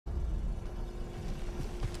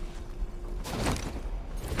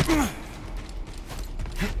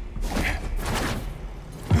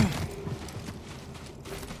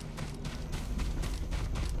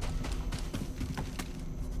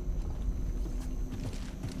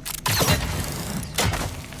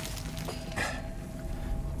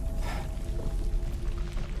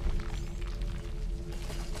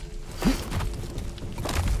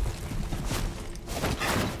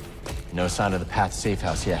No sign of the path safe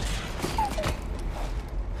house yet.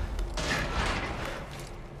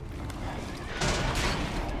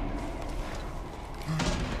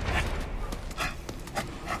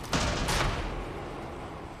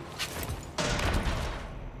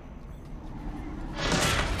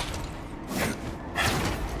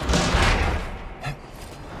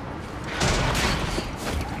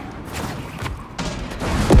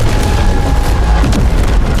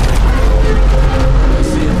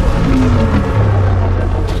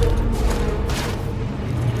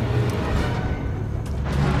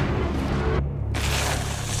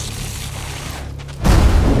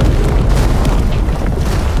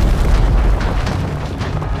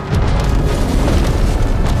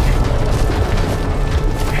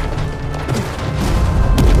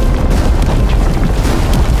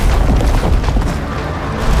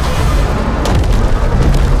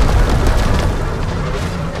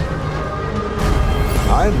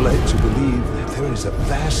 I'm led to believe that there is a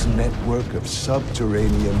vast network of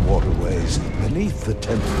subterranean waterways beneath the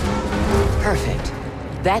temple. Perfect.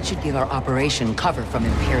 That should give our operation cover from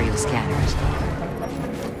imperial scanners.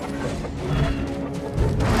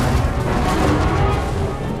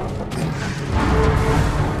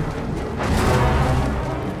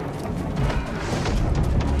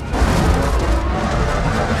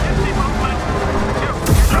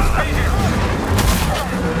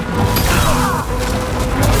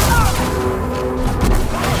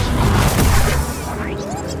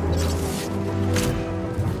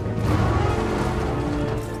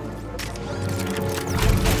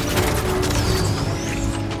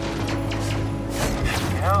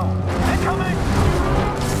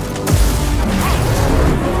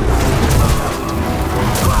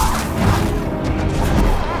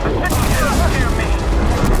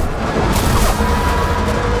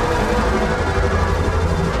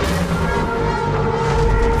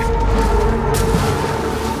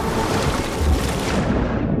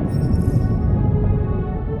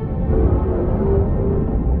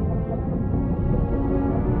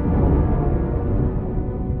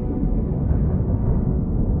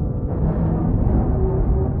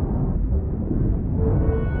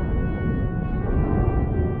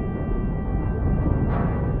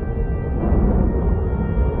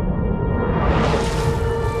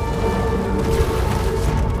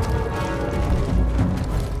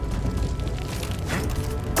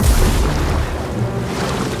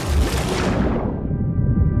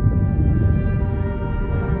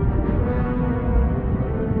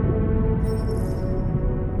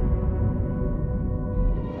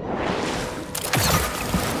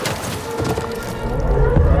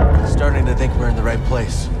 I think we're in the right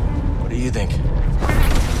place. What do you think?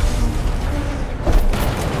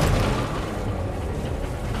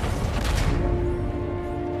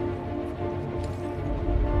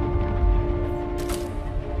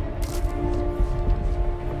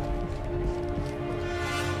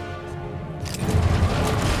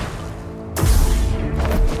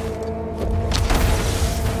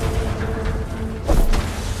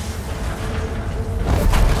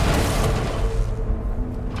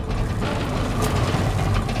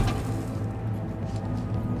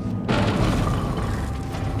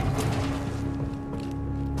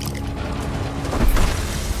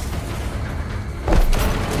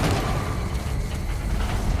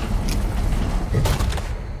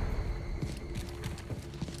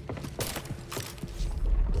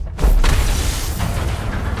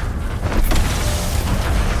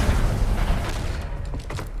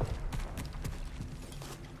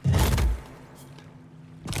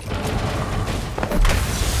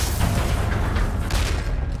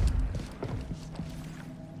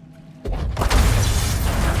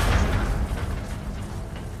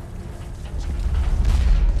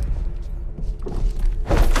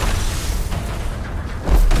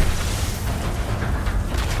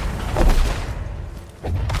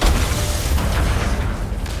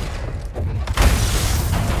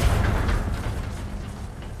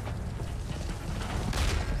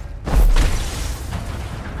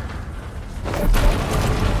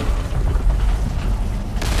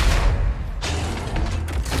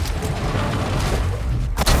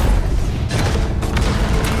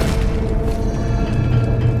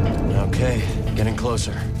 Getting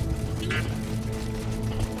closer.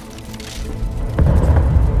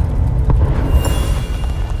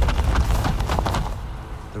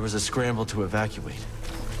 There was a scramble to evacuate.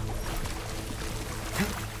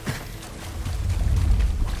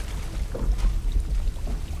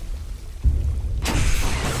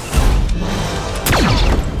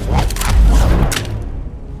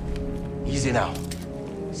 Easy now.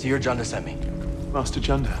 See your Jedah sent me. Master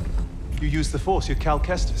Jedah. You use the Force, you're Cal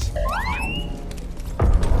Kestis.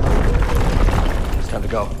 It's time to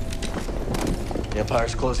go. The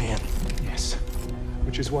Empire's closing in. Yes.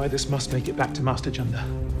 Which is why this must make it back to Master Jedah.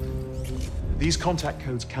 These contact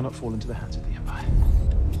codes cannot fall into the hands of the Empire.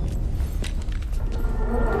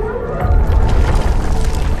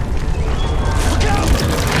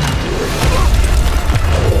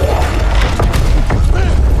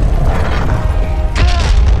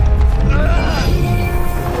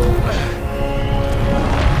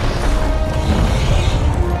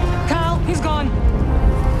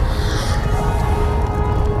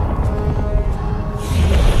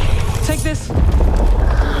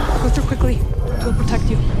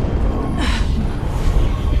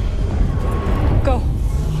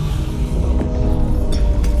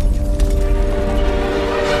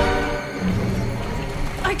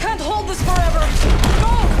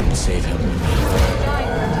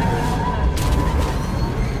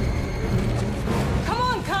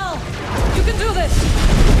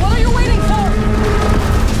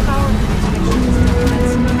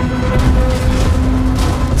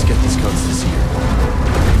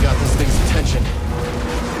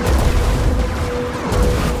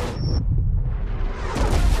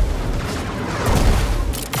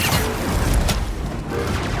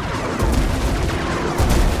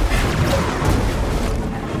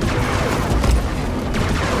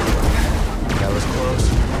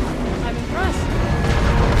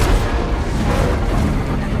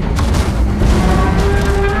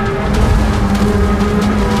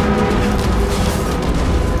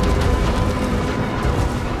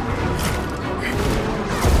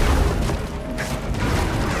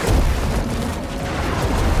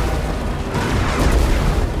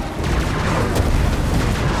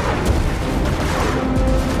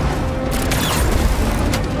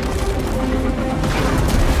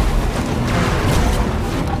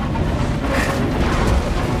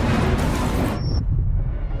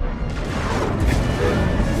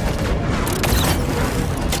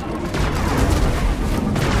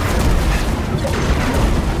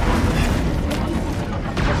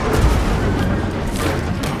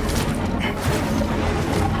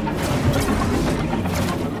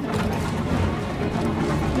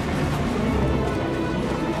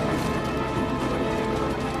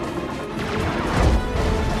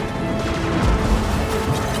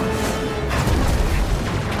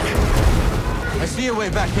 See your way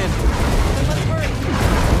back in. Then let's hurry.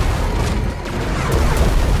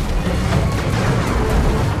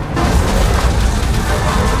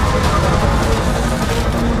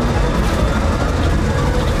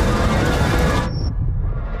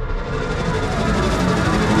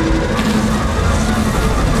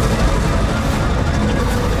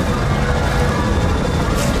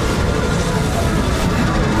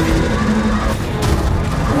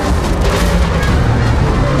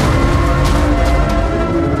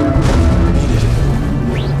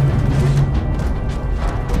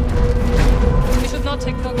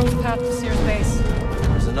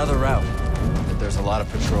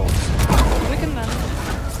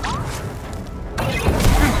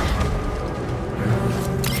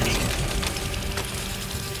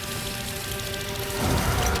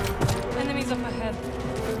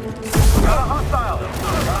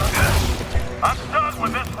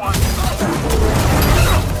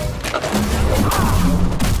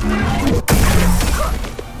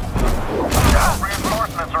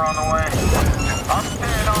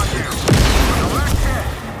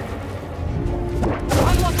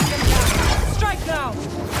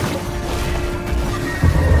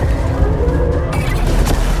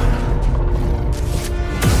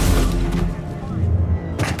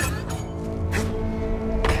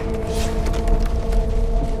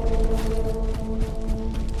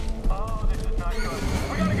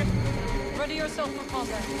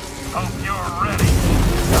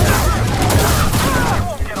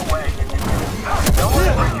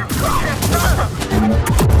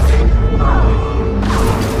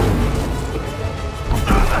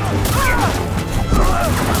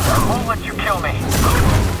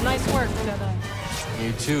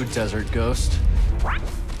 Desert Ghost. Eyes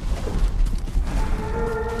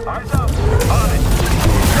up! On it!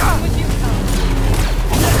 I'm with you,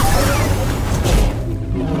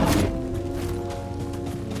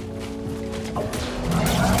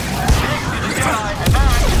 Jedi, and now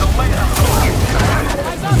I need the laser.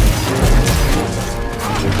 Eyes up!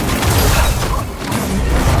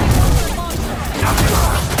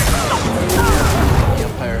 The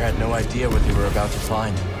Empire had no idea what they were about to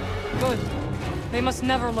find. Good. They must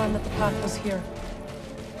never learn that the path was here.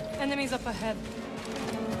 Enemies up ahead.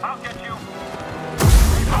 I'll get you.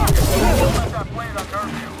 Don't let that blade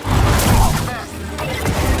unnerve you.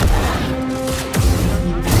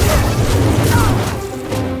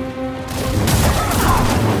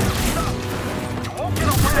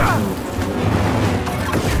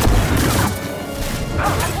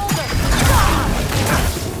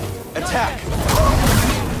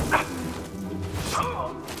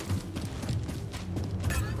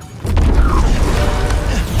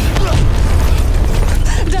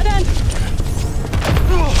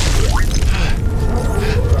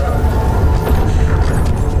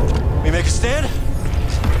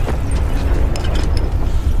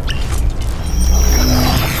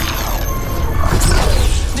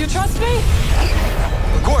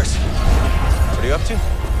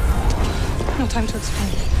 Time to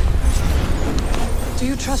explain. Do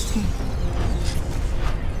you trust me?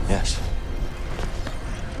 Yes.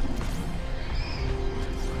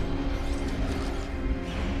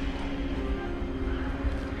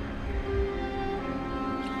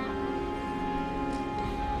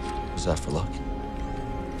 Was that for luck?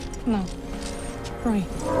 No. Hurry.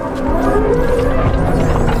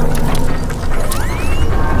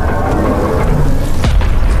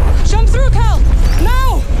 Jump through, Cal!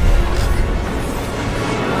 Now!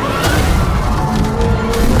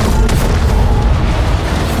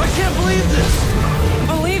 I can't believe this!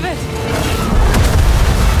 Believe it!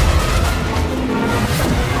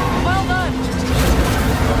 Well done!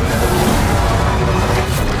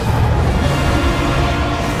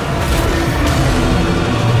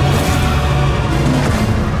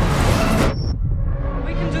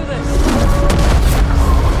 We can do this.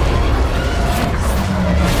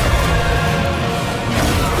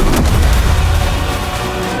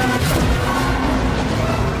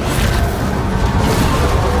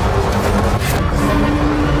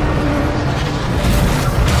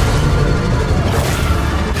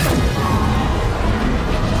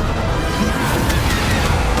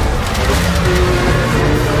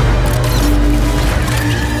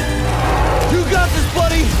 You got this,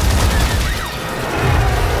 buddy!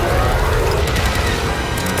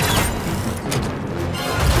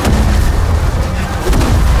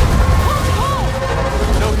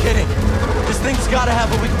 No kidding. This thing's gotta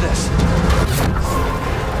have a weakness.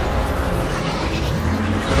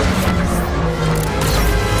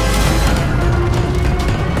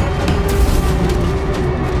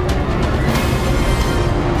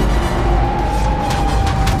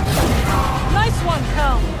 Nice one,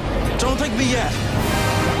 Cal. Don't think me yet.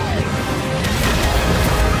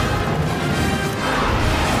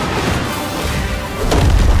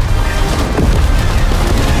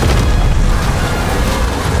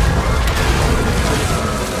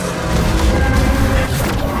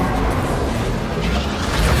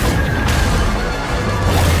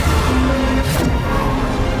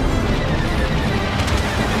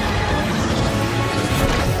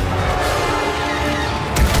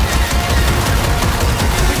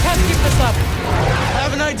 We can't keep this up. I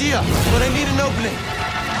have an idea, but I need an opening.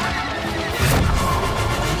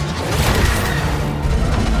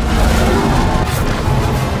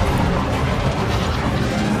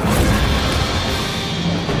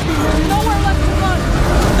 Nowhere left to run.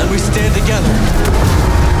 Then we stand together.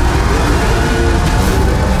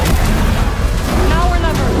 Now or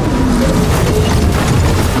never.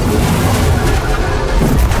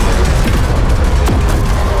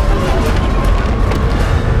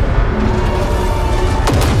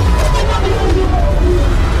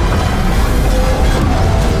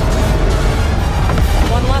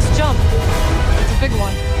 One last jump. It's a big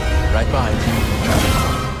one. Right behind you.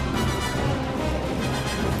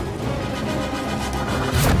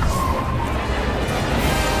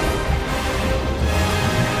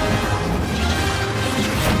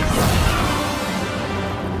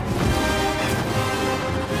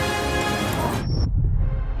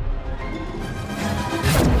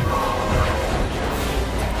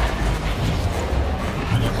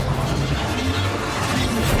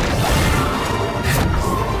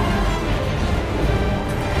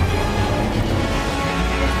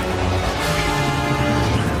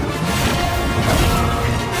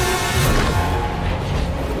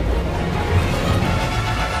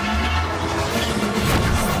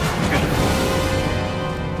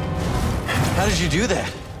 How did you do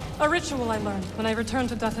that? A ritual I learned when I returned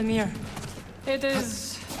to Dathomir. It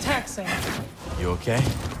is taxing. You okay?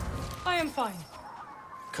 I am fine.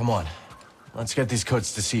 Come on. Let's get these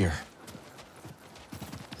codes to see her.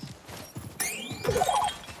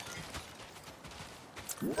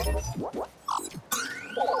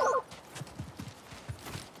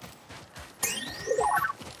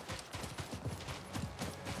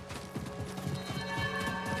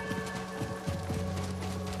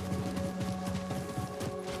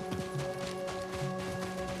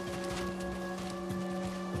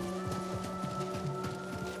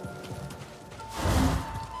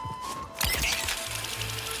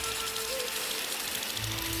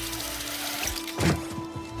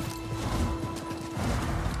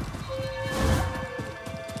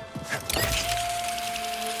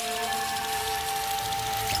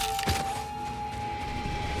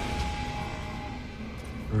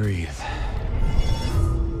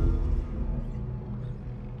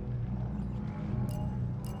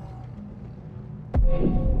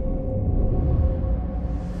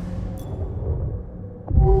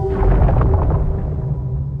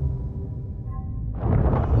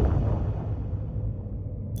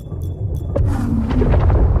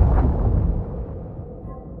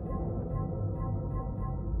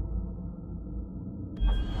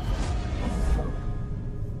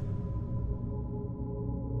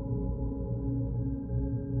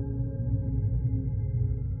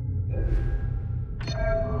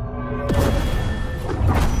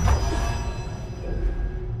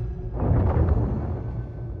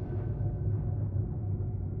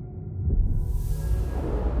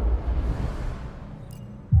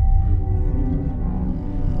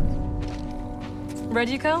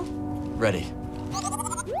 ready, Cal? Ready.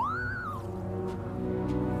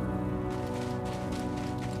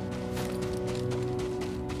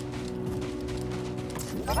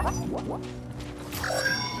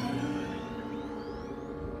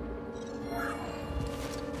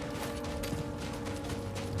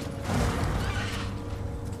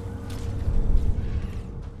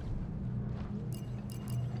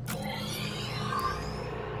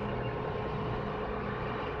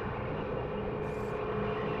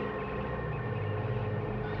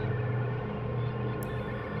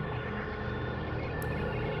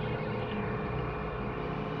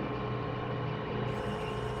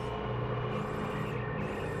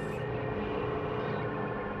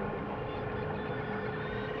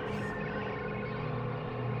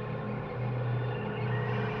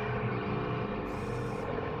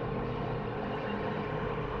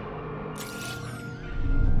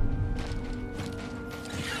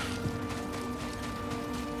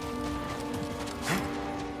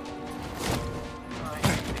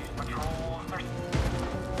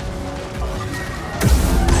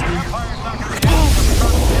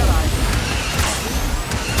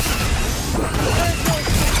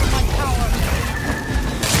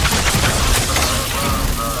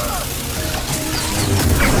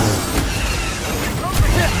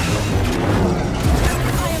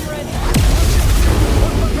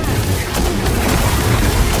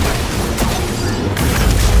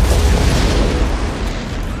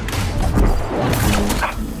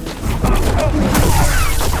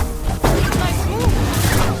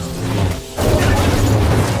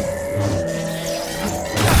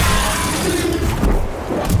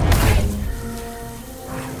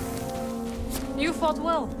 You fought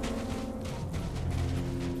well.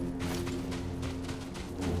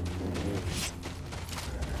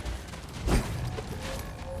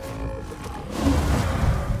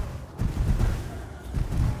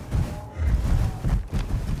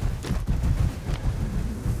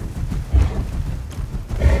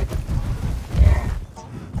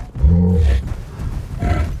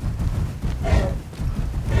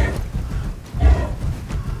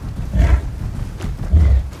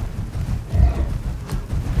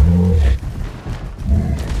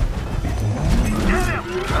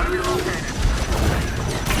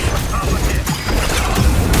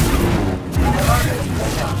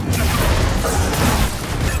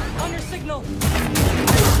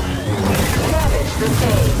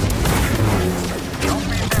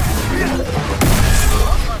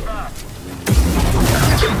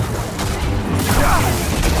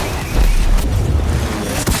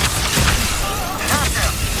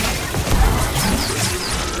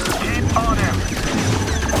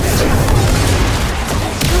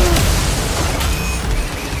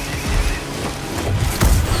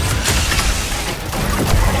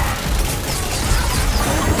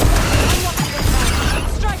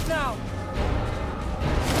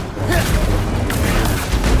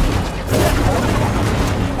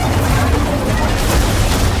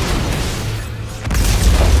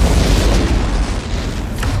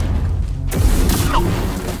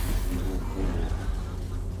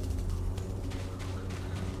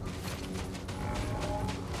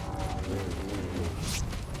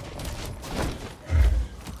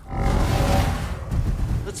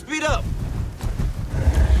 Speed up!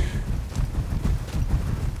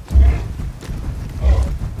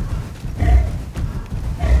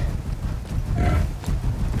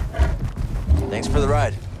 Thanks for the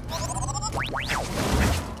ride.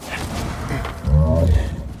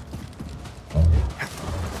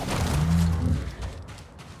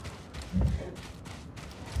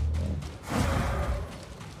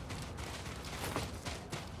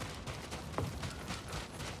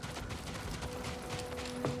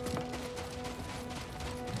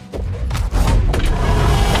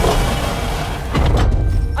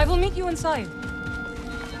 I will meet you inside.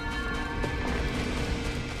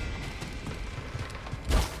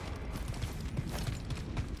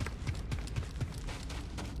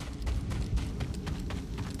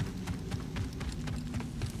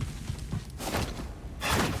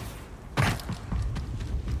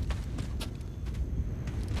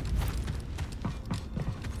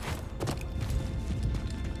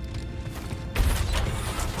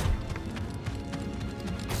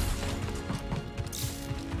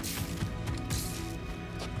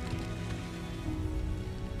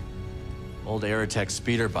 Old Aerotech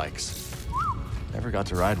speeder bikes. Never got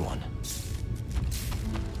to ride one.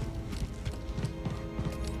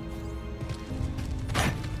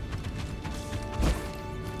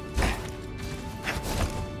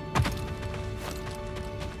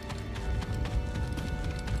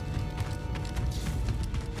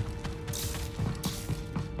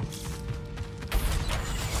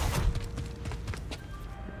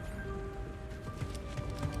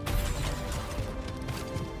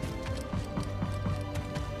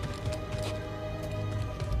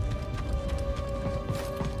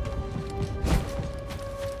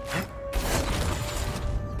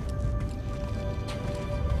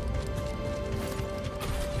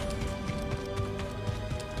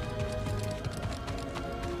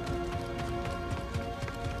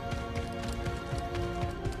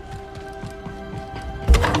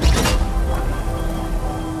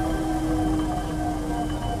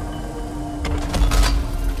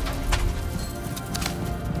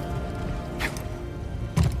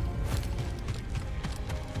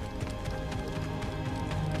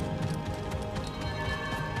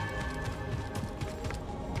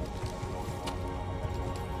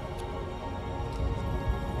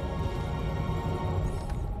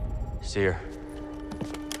 Seer.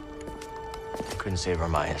 Couldn't save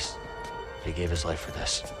Armias. He gave his life for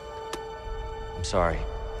this. I'm sorry.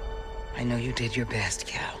 I know you did your best,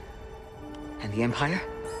 Cal. And the Empire?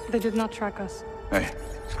 They did not track us. Hey,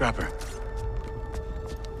 Scrapper.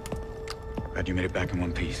 Glad you made it back in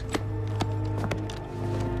one piece.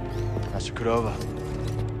 Master Cordova.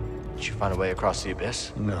 Did you find a way across the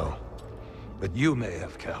abyss? No. But you may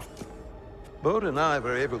have, Cal. Bode and I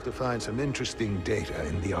were able to find some interesting data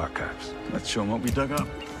in the archives. Let's show them what we dug up.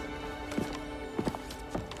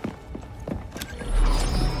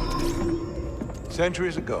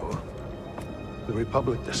 Centuries ago, the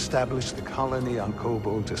Republic established a colony on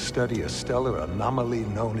Kobold to study a stellar anomaly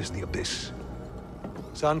known as the Abyss.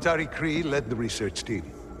 Santari Khri led the research team.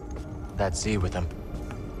 That Z with him.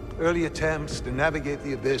 Early attempts to navigate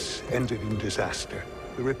the Abyss ended in disaster.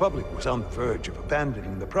 The Republic was on the verge of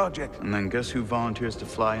abandoning the project. And then guess who volunteers to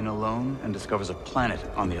fly in alone and discovers a planet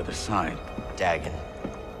on the other side? Dagon.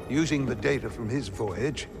 Using the data from his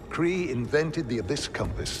voyage, Khri invented the Abyss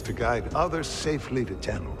Compass to guide others safely to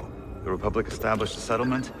Tenel. The Republic established a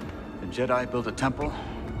settlement. The Jedi built a temple.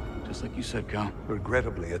 Just like you said, Cal.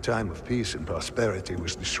 Regrettably, a time of peace and prosperity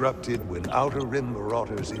was disrupted when Outer Rim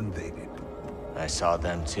marauders invaded. I saw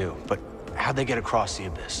them too, but how'd they get across the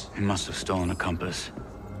abyss? He must have stolen a compass.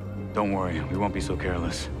 Don't worry, we won't be so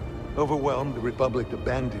careless. Overwhelmed, the Republic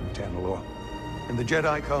abandoned Tenelor, and the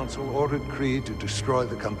Jedi Council ordered Khri to destroy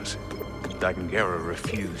the compasses. Dagon Gera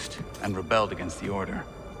refused and rebelled against the Order.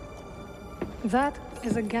 That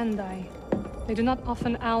is a Gendai. They do not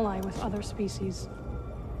often ally with other species.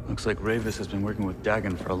 Looks like Ravis has been working with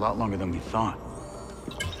Dagon for a lot longer than we thought.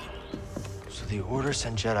 So the Order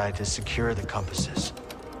sent Jedi to secure the compasses.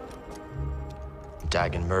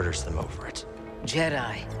 Dagon murders them over it.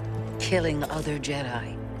 Jedi. Killing other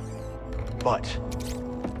Jedi. But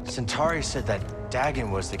Centauri said that Dagon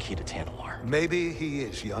was the key to Tantalor. Maybe he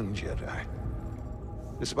is, young Jedi.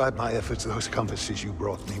 Despite my efforts, those compasses you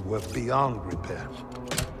brought me were beyond repair.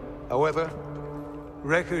 However,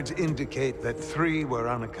 records indicate that 3 were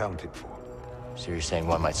unaccounted for. So you're saying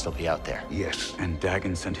one might still be out there? Yes. And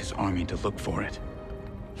Dagon sent his army to look for it.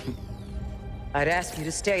 I'd ask you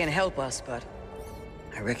to stay and help us, but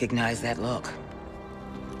I recognize that look.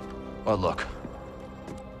 What look?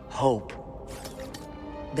 Hope.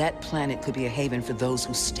 That planet could be a haven for those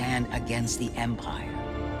who stand against the Empire.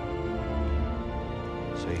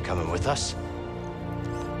 So you coming with us?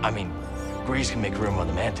 I mean, Grease can make room on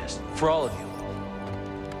the Mantis. For all of you.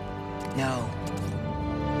 No.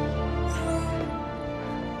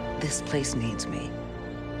 This place needs me.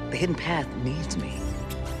 The Hidden Path needs me.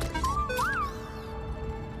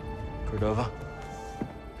 Cordova?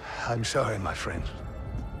 I'm sorry, my friend.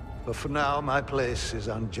 But for now, my place is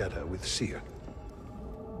on Jedah with Seer.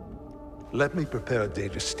 Let me prepare a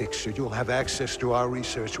data stick so you'll have access to our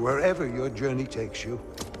research wherever your journey takes you.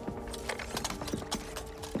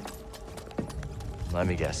 Let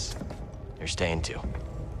me guess. You're staying too.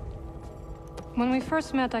 When we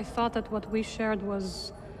first met, I thought that what we shared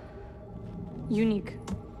was unique.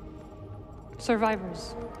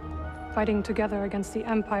 Survivors, fighting together against the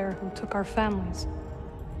Empire who took our families.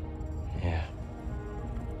 Yeah.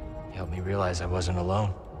 You helped me realize I wasn't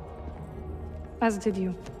alone. As did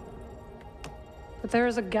you. But there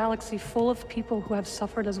is a galaxy full of people who have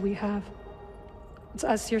suffered as we have. It's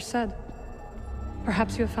as Seer said.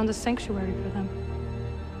 Perhaps you have found a sanctuary for them.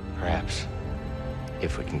 Perhaps.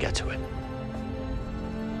 If we can get to it.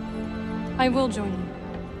 I will join you.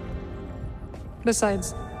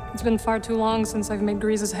 Besides, it's been far too long since I've made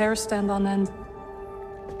Grease's hair stand on end.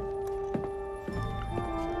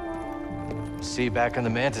 See you back on the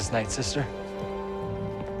Mantis, nightsister.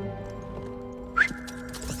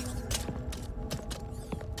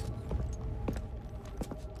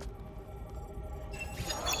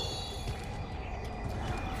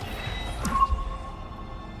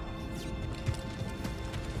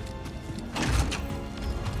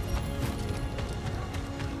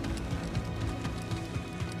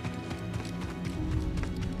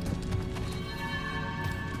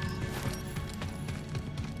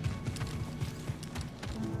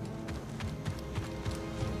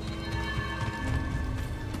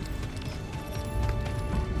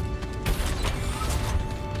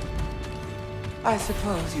 I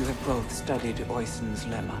suppose you have both studied Oisin's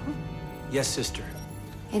lemma? Yes, sister.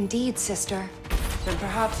 Indeed, sister. Then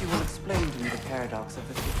perhaps you will explain to me the paradox of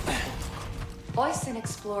the fifth. Oisin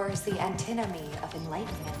explores the antinomy of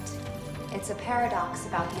enlightenment. It's a paradox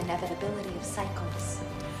about the inevitability of cycles.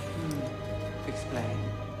 Explain.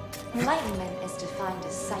 Enlightenment is defined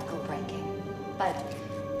as cycle breaking, but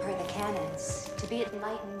per the canons, to be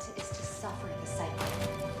enlightened is to suffer the cycle.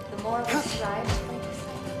 The more we strive to break the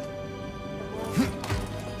cycle, the more we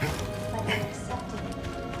by their accepting it,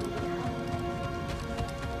 we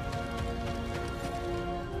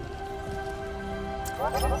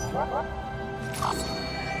become.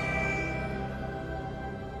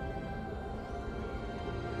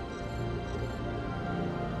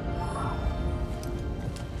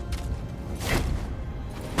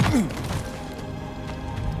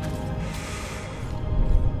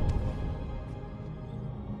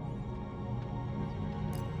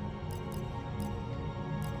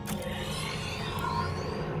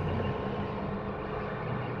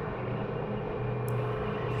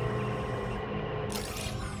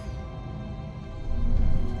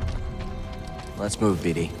 Let's move,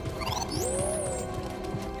 BD.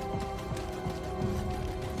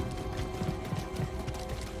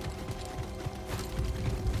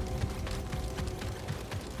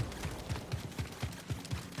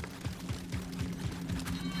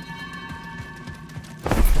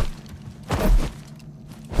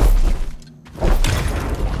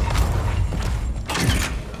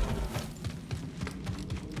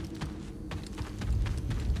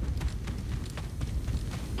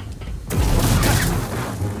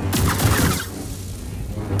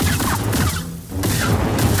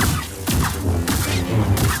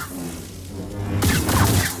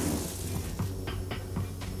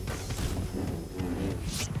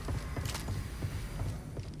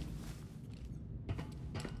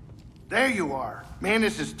 There you are.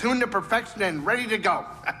 Manus is tuned to perfection and ready to go.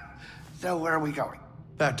 So where are we going?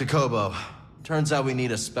 Back to Kobo. Turns out we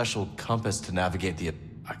need a special compass to navigate the...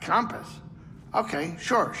 A compass? Okay,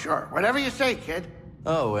 sure. Whatever you say, kid.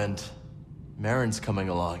 Oh, and Merrin's coming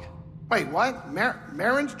along. Wait, what?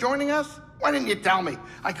 Merrin's joining us? Why didn't you tell me?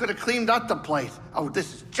 I could have cleaned up the place. Oh,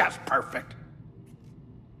 this is just perfect.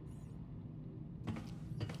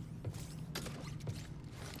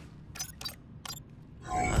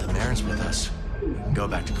 Merrin's with us. We can go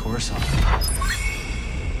back to Coruscant.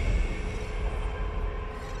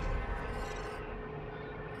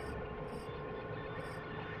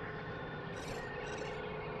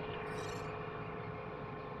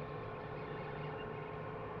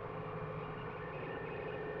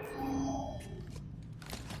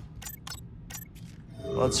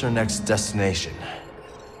 What's our next destination?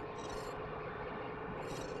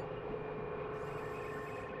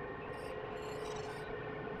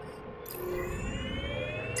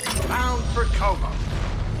 Bound for Kobo.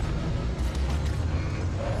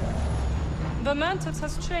 The Mantis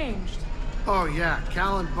has changed. Oh yeah,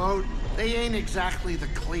 Cal and Boat, they ain't exactly the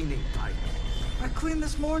cleaning type. I cleaned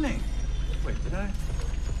this morning. Wait, did I?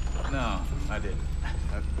 No, I didn't.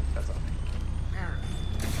 That's all. Merrin,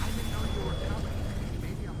 I didn't know you were coming.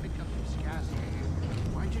 Maybe I'll pick up some gas.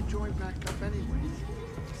 Why'd you join back up anyway?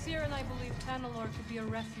 Seer and I believe Tanalorr could be a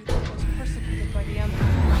refuge for those persecuted by the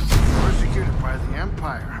Empire. Persecuted by the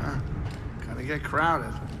Empire, huh? Gotta get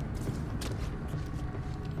crowded.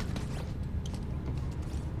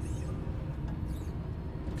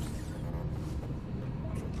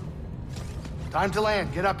 Time to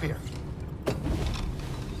land. Get up here.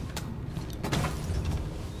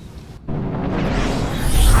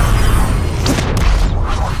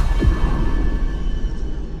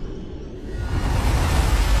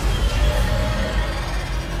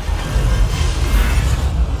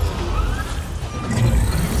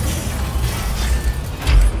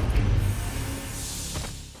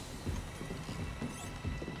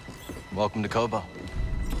 Welcome to Kobo.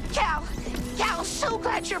 Cal, so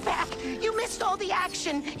glad you're back. You missed all the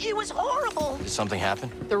action. It was horrible. Did something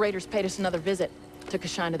happen? The Raiders paid us another visit. Took a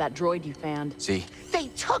shine to that droid you found. See? They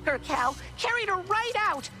took her, Cal. Carried her right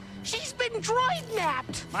out. She's been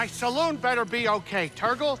droid-napped. My saloon better be okay,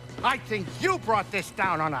 Turgle. I think you brought this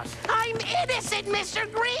down on us. I'm innocent,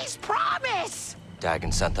 Mr. Grease. Promise.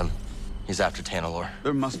 Dagon sent them. He's after Tanalorr.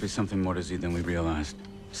 There must be something more to Z than we realized.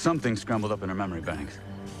 Something scrambled up in her memory banks.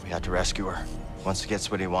 We have to rescue her. Once he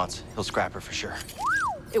gets what he wants, he'll scrap her for sure.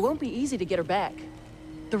 It won't be easy to get her back.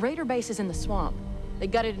 The Raider base is in the swamp. They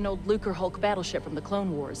gutted an old Lucre Hulk battleship from the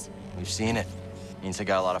Clone Wars. We've seen it. Means they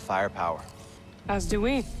got a lot of firepower. As do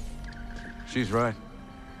we. She's right.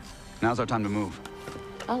 Now's our time to move.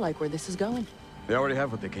 I like where this is going. They already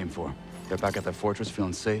have what they came for. They're back at their fortress,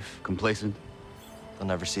 feeling safe, complacent. They'll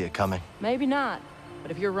never see it coming. Maybe not.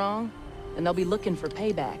 But if you're wrong, then they'll be looking for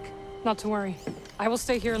payback. Not to worry. I will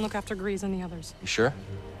stay here and look after Grease and the others. You sure?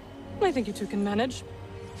 I think you two can manage.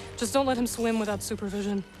 Just don't let him swim without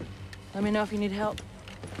supervision. Let me know if you need help.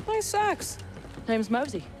 Nice axe. Name's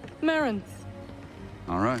Mosey. Merrin.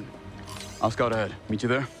 All right. I'll scout ahead. Meet you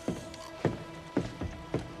there?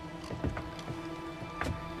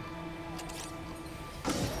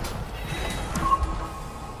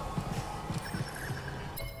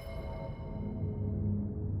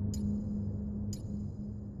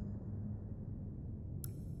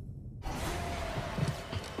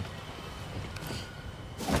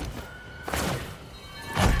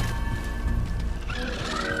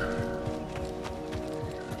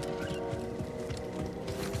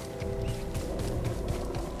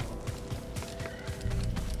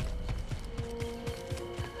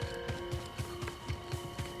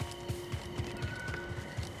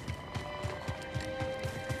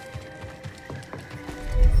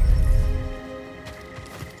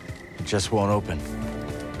 just won't open.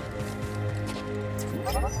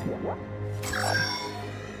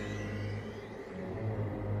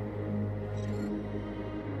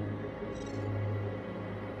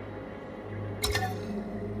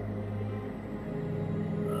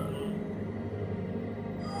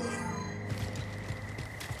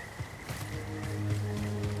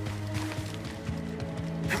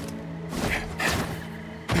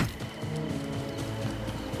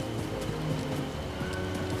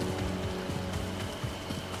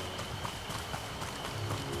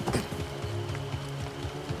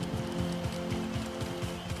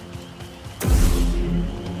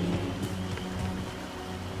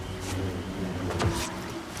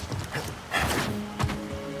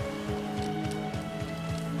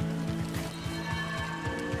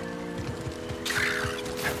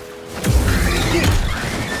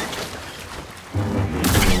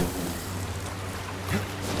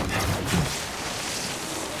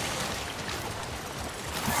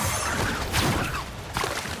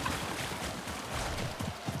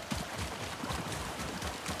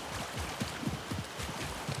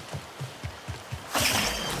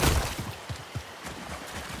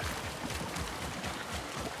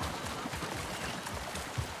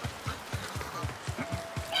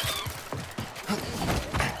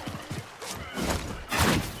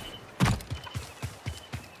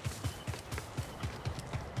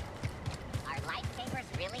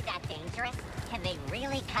 Can they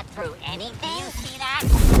really cut through anything? You see that?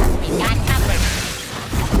 We've got cover.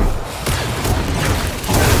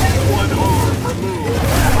 One arm removed.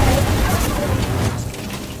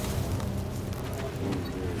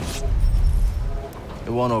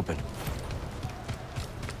 It won't open.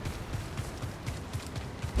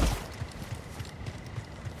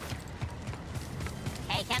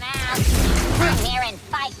 Take him out. Come here and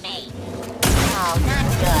fight me. Oh, not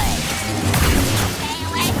good. Stay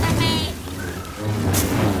away from me.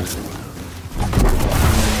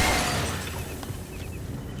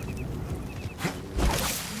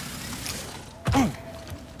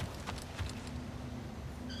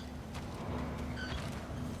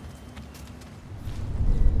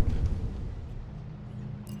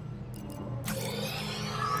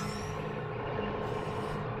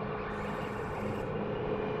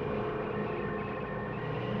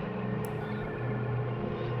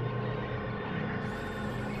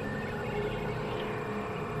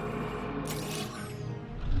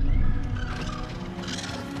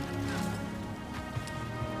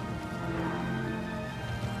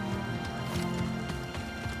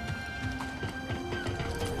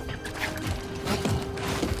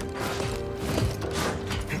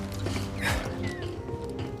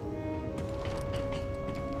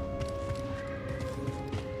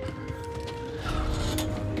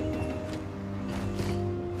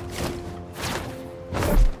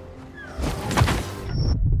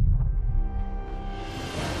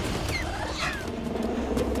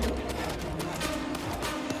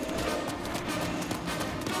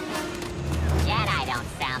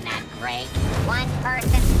 One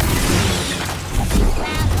person.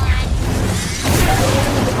 Round one.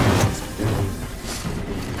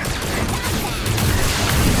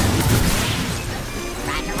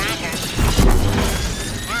 Roger, roger.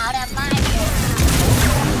 Out of my view.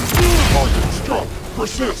 Target struck.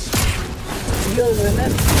 Persist. Lowering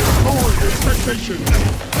expectations.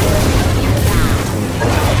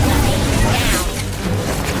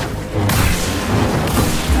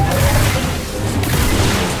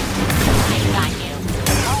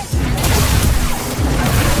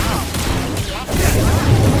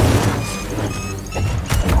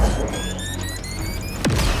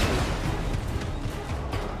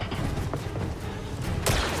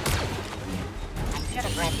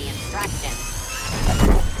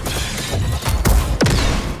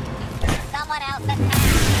 Someone else attack.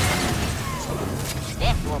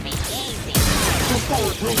 This will be easy. The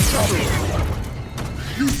bullet will shatter.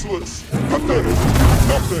 Useless. Pathetic.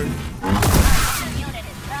 Nothing. The unit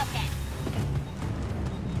is broken.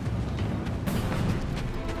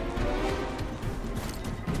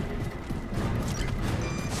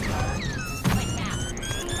 Switch out.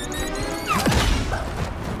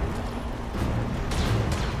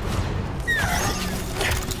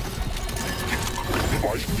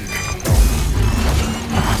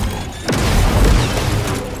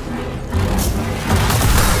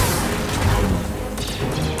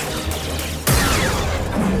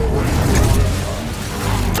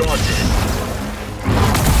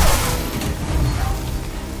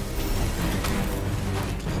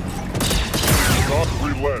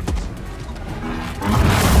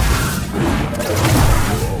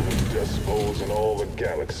 Decibels in all the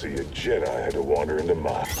galaxy, a Jedi had to wander into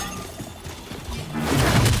mine.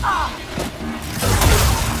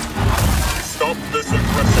 Stop this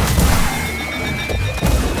aggression.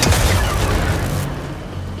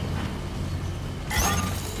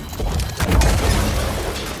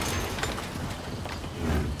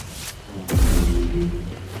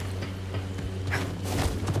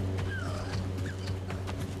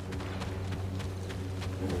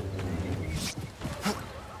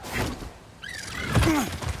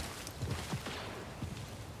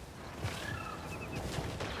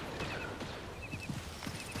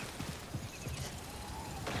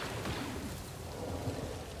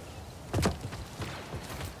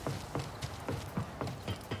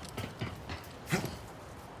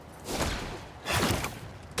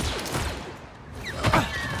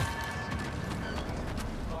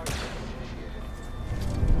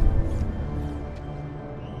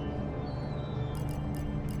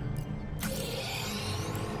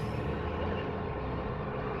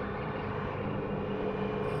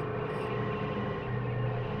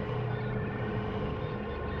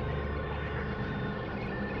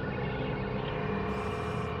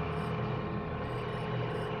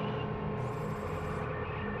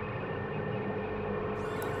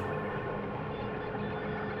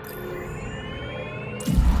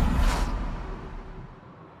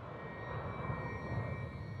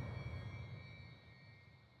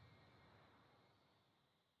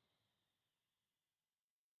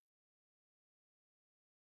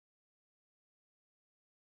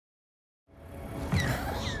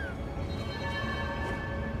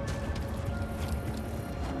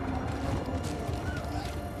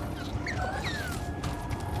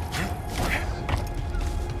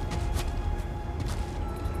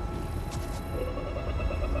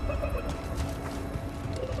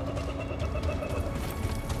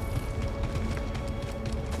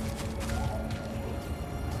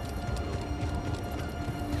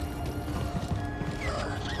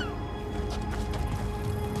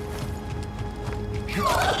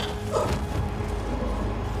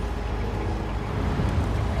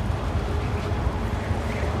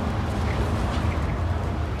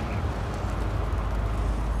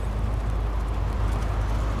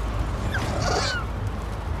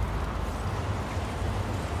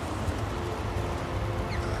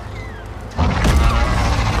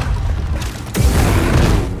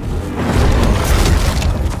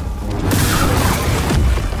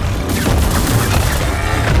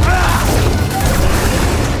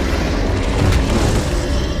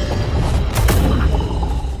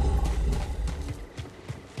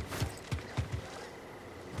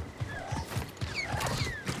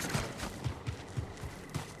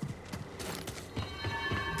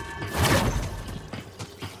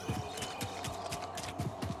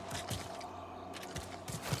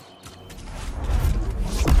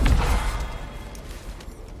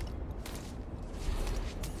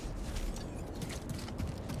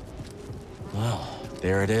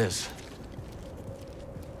 There it is.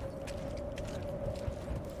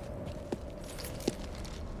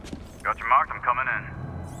 Got your mark, I'm coming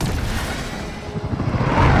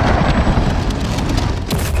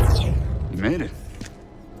in. You made it.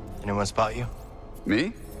 Anyone spot you?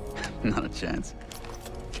 Me? Not a chance.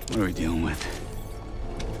 What are we dealing with?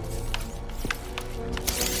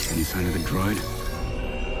 Any sign of the droid?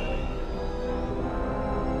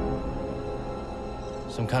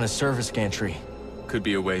 Some kind of service gantry. Could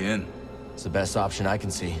be a way in. It's the best option I can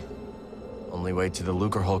see. Only way to the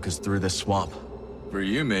Lucre Hulk is through this swamp. For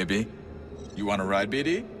you, maybe. You want to ride,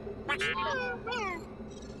 BD?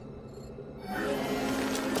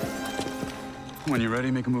 When you're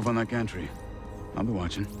ready, make a move on that gantry. I'll be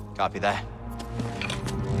watching. Copy that.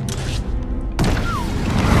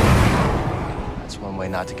 That's one way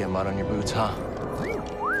not to get mud on your boots, huh?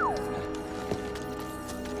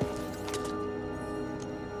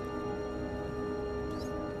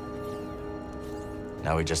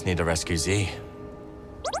 Now we just need to rescue Z.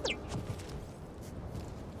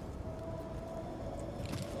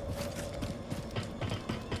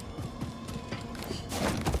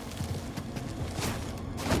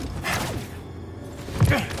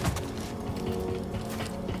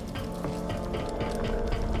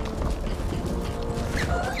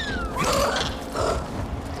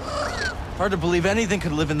 Hard to believe anything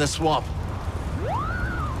could live in this swamp.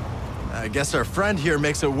 I guess our friend here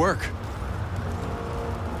makes it work.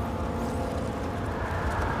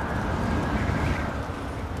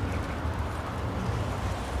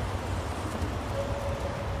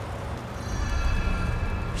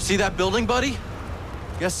 See that building, buddy?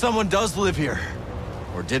 Guess someone does live here.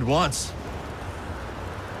 Or did once.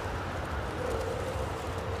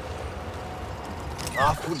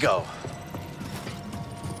 Off we go.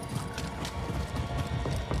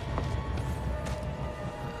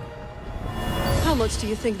 much do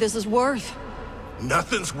you think this is worth?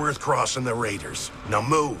 Nothing's worth crossing the Raiders. Now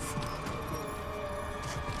move.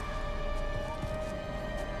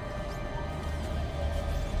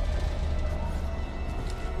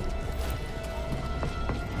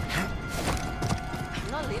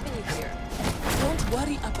 I'm not leaving you here. Don't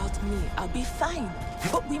worry about me. I'll be fine.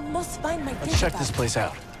 But we must find my Let's check this place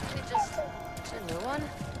out. Just a new one?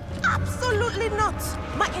 Absolutely not!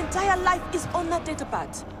 My entire life is on that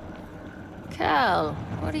datapad. Cal,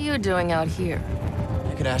 what are you doing out here?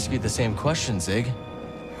 I could ask you the same question, Zig.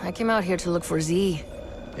 I came out here to look for Z.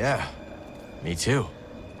 Yeah, me too.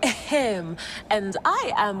 Ahem. And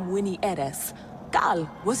I am Winnie Eres. Cal,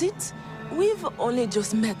 was it? We've only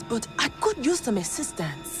just met, but I could use some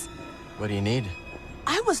assistance. What do you need?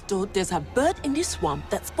 I was told there's a bird in the swamp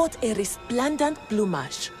that sports a resplendent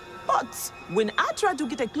plumage. But when I tried to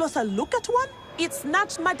get a closer look at one, it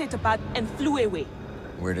snatched my datapad and flew away.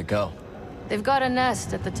 Where'd it go? They've got a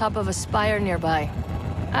nest at the top of a spire nearby.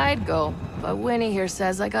 I'd go, but Winnie here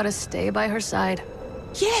says I gotta stay by her side.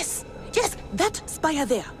 Yes! Yes, that spire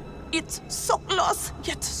there. It's so close,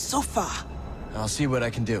 yet so far. I'll see what I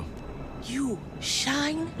can do. You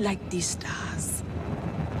shine like the stars.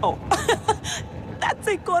 Oh, that's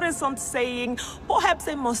a Coruscant saying, perhaps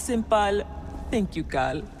a more simple. Thank you,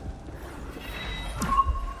 Cal.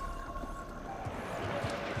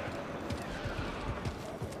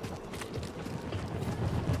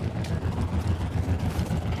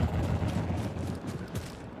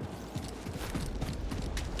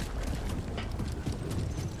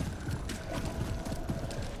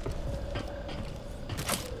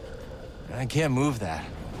 I can't move that,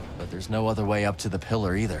 but there's no other way up to the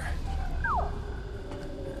pillar either.